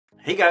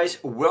Hey guys,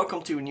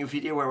 welcome to a new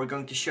video where we're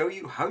going to show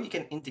you how you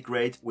can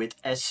integrate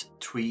with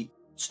S3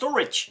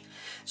 storage.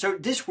 So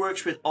this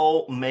works with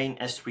all main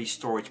S3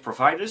 storage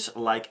providers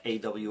like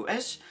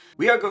AWS.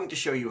 We are going to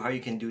show you how you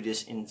can do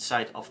this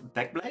inside of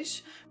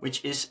Backblaze,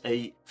 which is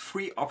a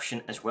free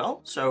option as well.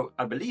 So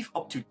I believe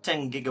up to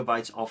 10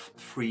 gigabytes of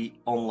free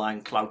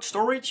online cloud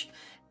storage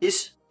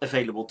is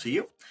available to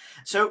you.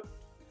 So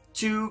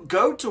to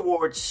go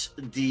towards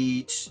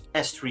the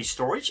S3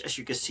 storage, as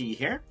you can see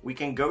here, we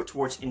can go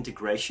towards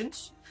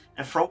integrations,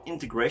 and from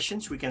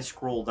integrations we can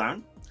scroll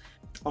down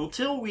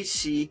until we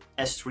see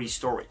S3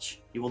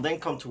 storage. You will then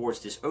come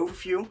towards this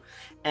overview,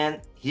 and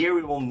here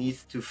we will need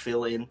to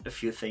fill in a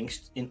few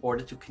things in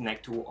order to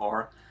connect to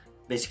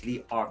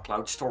basically our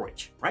cloud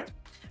storage, right?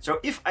 So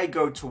if I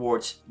go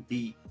towards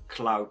the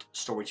cloud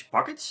storage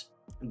buckets,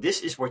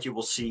 this is what you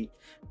will see,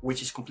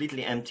 which is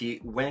completely empty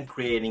when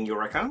creating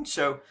your account.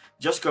 So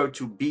just go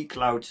to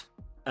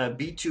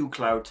B2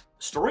 Cloud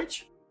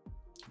Storage,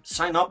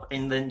 sign up,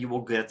 and then you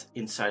will get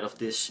inside of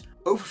this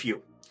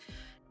overview.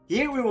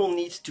 Here we will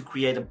need to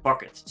create a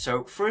bucket.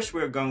 So first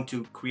we're going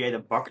to create a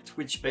bucket,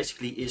 which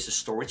basically is a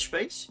storage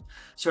space.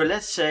 So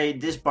let's say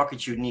this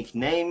bucket unique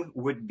name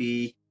would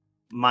be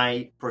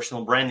my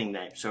personal branding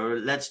name. So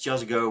let's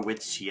just go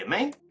with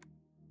CMA.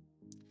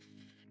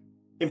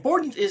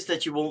 Important is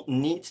that you will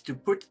need to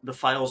put the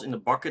files in the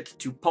bucket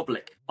to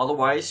public,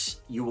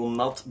 otherwise you will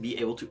not be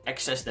able to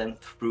access them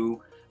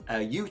through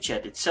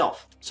UChat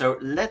itself. So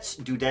let's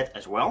do that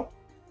as well.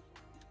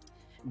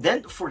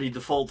 Then for the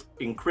default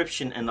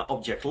encryption and the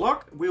object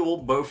lock, we will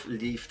both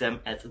leave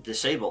them at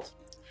disabled.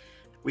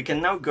 We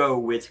can now go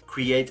with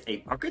create a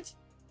bucket.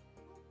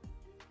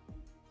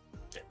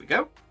 There we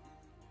go.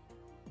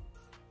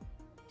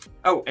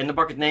 Oh, and the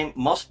bucket name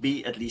must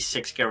be at least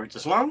 6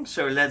 characters long.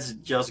 So let's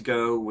just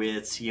go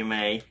with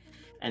CMA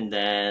and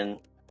then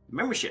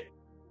membership.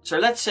 So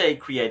let's say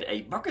create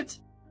a bucket.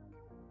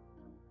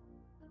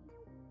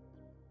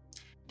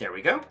 There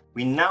we go.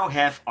 We now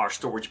have our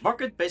storage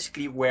bucket,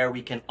 basically where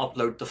we can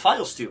upload the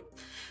files to.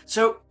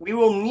 So we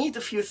will need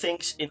a few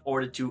things in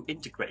order to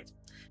integrate.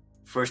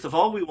 First of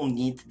all, we will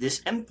need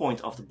this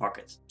endpoint of the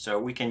bucket. So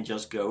we can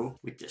just go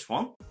with this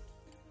one.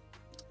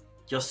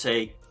 Just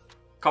say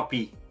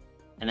copy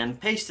and then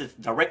paste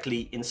it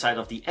directly inside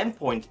of the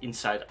endpoint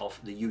inside of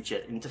the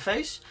UChat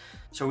interface.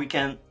 So we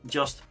can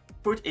just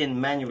put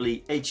in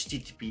manually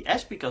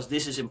HTTPS because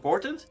this is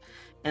important,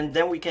 and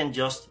then we can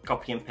just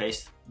copy and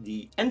paste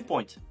the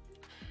endpoint.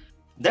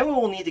 Then we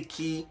will need a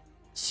key,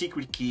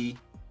 secret key,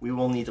 we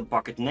will need a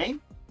bucket name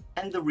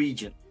and the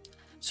region.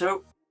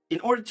 So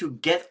in order to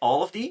get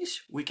all of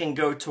these, we can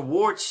go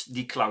towards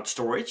the cloud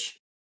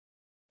storage,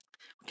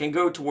 we can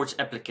go towards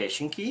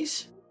application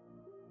keys.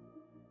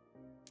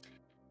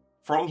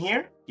 From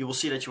here, you will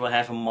see that you will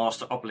have a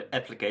master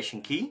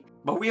application key,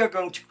 but we are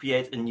going to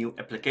create a new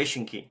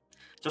application key.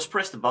 Just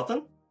press the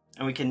button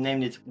and we can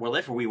name it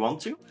whatever we want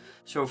to.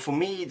 So for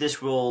me,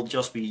 this will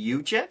just be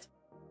UChat.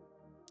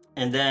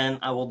 And then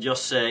I will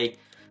just say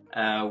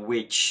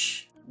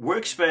which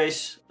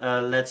workspace.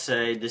 Let's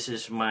say this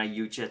is my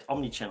UChat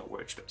Omni-Channel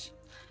workspace.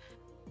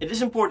 It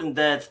is important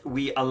that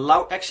we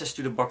allow access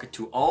to the bucket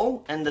to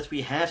all and that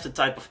we have the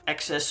type of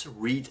access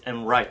read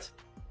and write.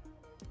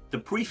 The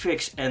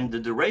prefix and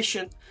the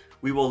duration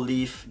we will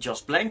leave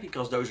just blank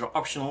because those are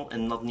optional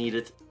and not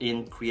needed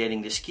in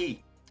creating this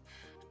key.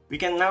 We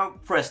can now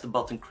press the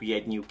button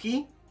create new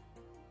key.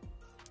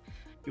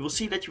 You will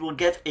see that you will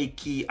get a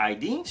key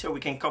ID, so we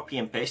can copy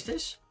and paste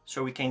this.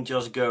 So we can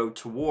just go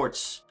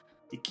towards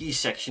the key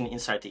section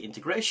inside the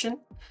integration.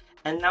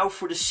 And now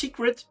for the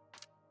secret,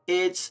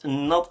 it's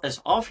not as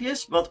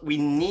obvious, but we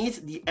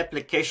need the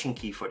application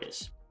key for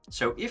this.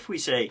 So if we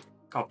say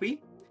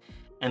copy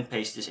and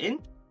paste this in,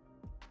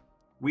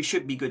 we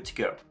should be good to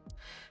go.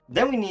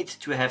 Then we need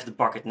to have the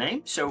bucket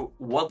name. So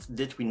what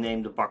did we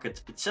name the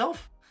bucket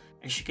itself?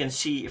 As you can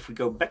see, if we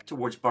go back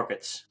towards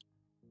buckets,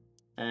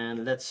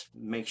 and let's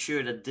make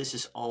sure that this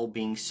is all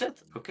being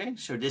set. Okay,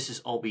 so this is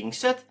all being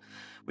set.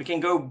 We can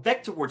go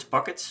back towards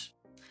buckets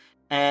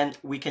and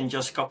we can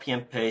just copy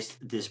and paste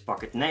this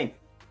bucket name.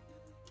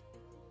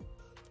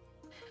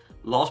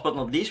 Last but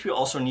not least, we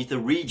also need the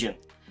region.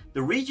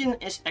 The region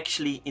is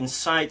actually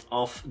inside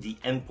of the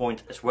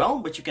endpoint as well,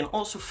 but you can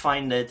also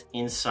find it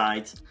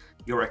inside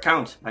your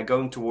account by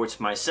going towards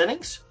my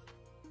settings.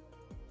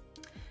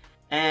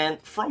 And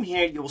from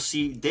here you will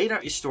see data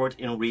is stored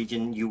in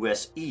region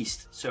US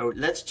East. So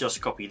let's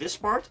just copy this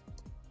part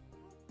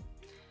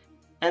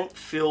and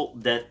fill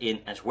that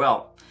in as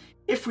well.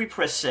 If we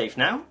press save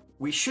now,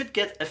 we should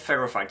get a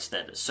verified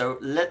status. So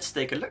let's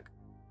take a look.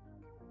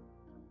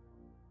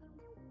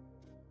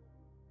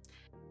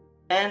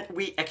 And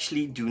we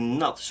actually do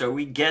not. So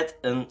we get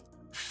a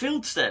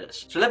failed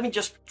status. So let me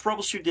just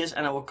troubleshoot this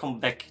and I will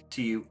come back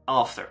to you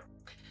after.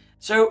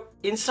 So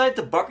inside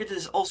the bucket, it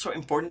is also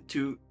important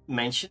to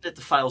mention that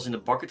the files in the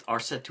bucket are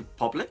set to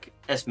public.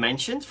 As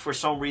mentioned, for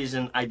some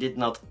reason I did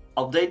not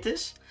update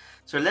this.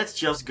 So let's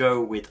just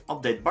go with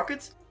update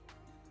bucket.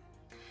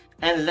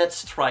 And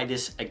let's try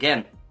this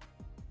again.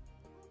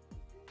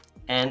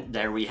 And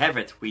there we have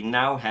it. We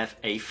now have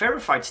a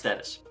verified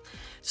status.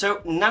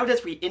 So now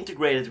that we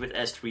integrated with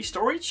S3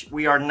 storage,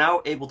 we are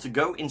now able to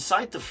go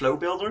inside the flow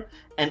builder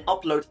and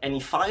upload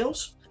any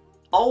files.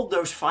 All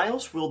those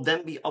files will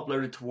then be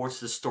uploaded towards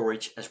the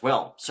storage as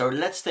well. So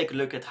let's take a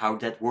look at how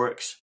that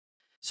works.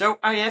 So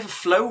I have a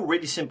flow,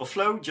 really simple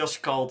flow,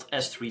 just called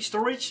S3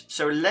 storage.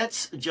 So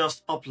let's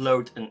just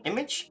upload an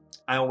image.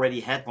 I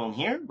already had one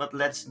here, but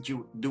let's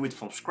do it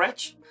from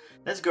scratch.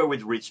 Let's go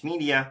with rich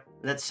media.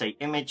 Let's say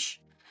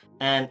image.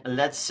 And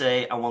let's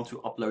say I want to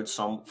upload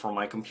some from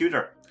my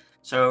computer.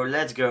 So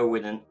let's go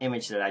with an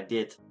image that I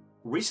did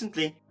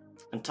recently,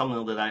 a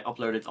thumbnail that I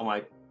uploaded on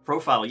my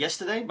profile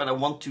yesterday, but I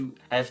want to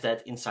have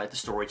that inside the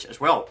storage as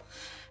well.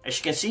 As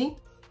you can see,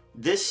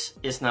 this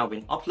is now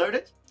been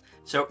uploaded.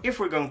 So if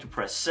we're going to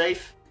press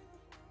save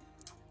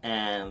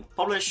and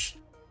publish,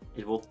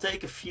 it will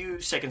take a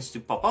few seconds to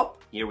pop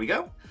up. Here we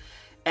go.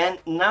 And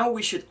now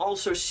we should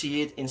also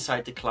see it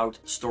inside the cloud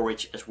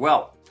storage as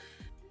well.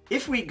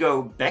 If we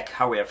go back,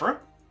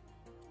 however,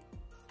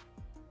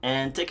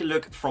 and take a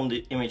look from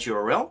the image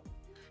URL,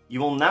 you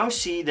will now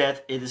see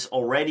that it is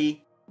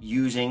already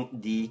using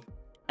the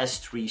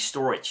S3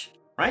 storage,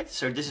 right?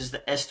 So this is the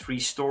S3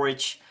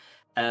 storage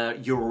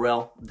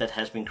URL that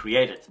has been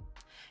created.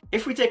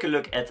 If we take a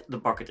look at the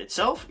bucket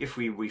itself, if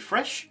we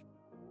refresh,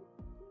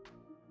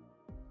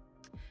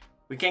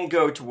 we can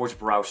go towards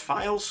browse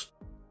files.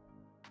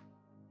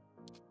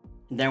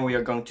 Then we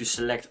are going to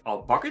select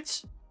our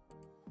buckets.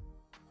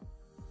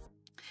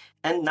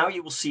 And now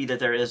you will see that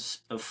there is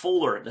a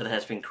folder that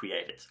has been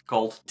created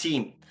called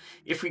team.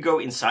 If we go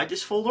inside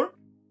this folder,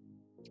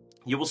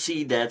 you will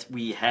see that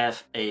we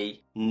have a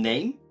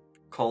name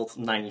called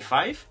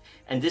 95,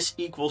 and this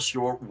equals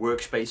your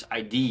workspace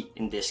ID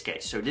in this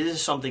case. So this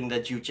is something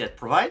that UChat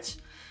provides.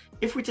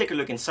 If we take a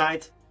look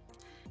inside,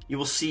 you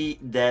will see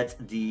that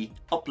the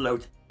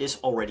upload is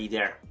already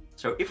there.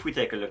 So if we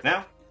take a look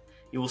now,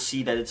 you will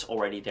see that it's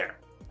already there.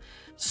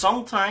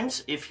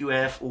 Sometimes if you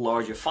have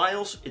larger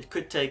files, it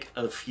could take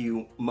a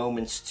few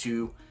moments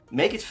to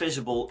make it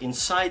visible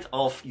inside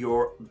of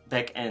your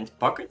backend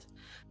bucket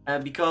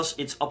because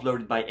it's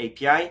uploaded by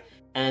API,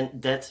 and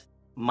that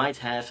might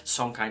have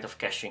some kind of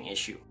caching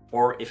issue.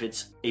 Or if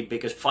it's a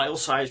bigger file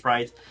size,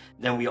 right,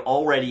 then we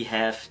already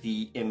have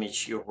the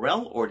image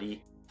URL or the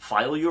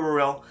file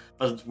URL,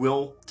 but it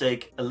will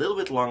take a little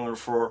bit longer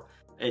for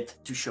it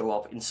to show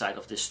up inside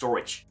of this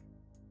storage.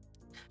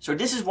 So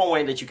this is one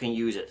way that you can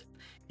use it.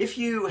 If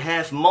you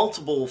have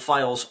multiple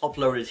files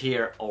uploaded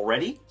here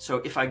already, so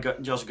if I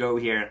just go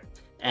here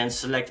and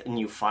select a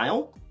new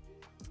file,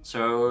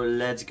 so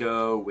let's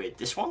go with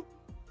this one.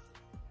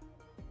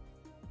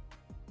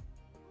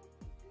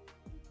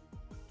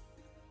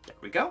 There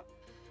we go.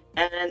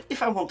 And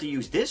if I want to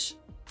use this,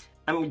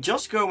 I'm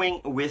just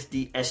going with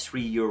the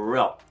S3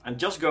 URL. I'm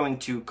just going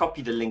to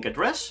copy the link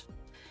address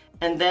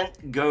and then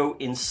go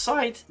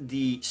inside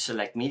the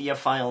select media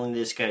file, in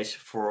this case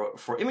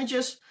for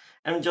images.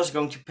 And I'm just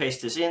going to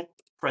paste this in,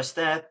 press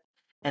that,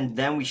 and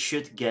then we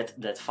should get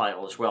that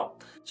file as well.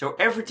 So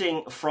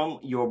everything from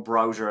your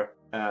browser,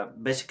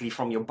 basically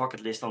from your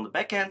bucket list on the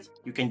backend,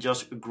 you can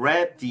just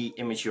grab the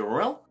image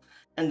URL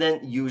and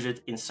then use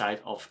it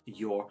inside of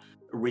your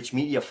rich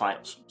media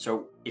files.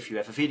 So if you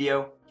have a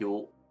video,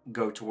 you'll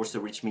go towards the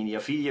rich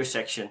media video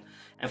section,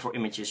 and for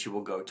images, you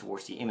will go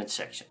towards the image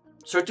section.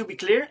 So to be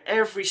clear,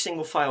 every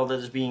single file that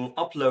is being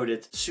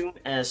uploaded soon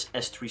as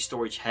S3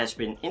 storage has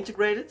been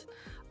integrated,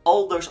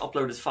 all those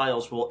uploaded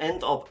files will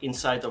end up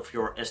inside of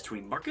your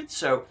S3 bucket.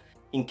 So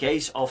in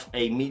case of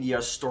a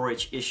media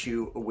storage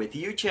issue with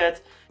UChat,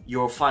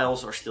 your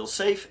files are still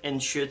safe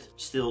and should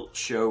still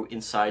show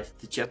inside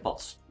the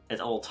chatbots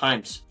at all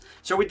times.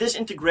 So with this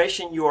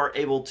integration, you are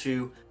able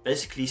to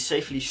basically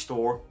safely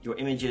store your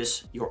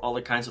images, your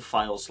other kinds of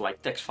files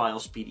like text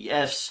files,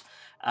 PDFs,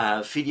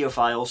 video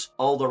files,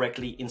 all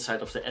directly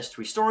inside of the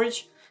S3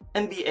 storage,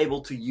 and be able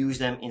to use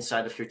them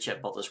inside of your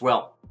chatbot as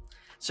well.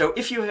 So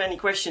if you have any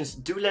questions,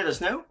 do let us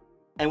know,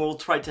 and we'll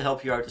try to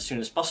help you out as soon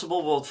as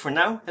possible. But for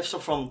now, have some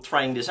fun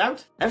trying this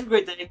out. Have a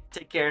great day,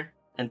 take care,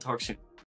 and talk soon.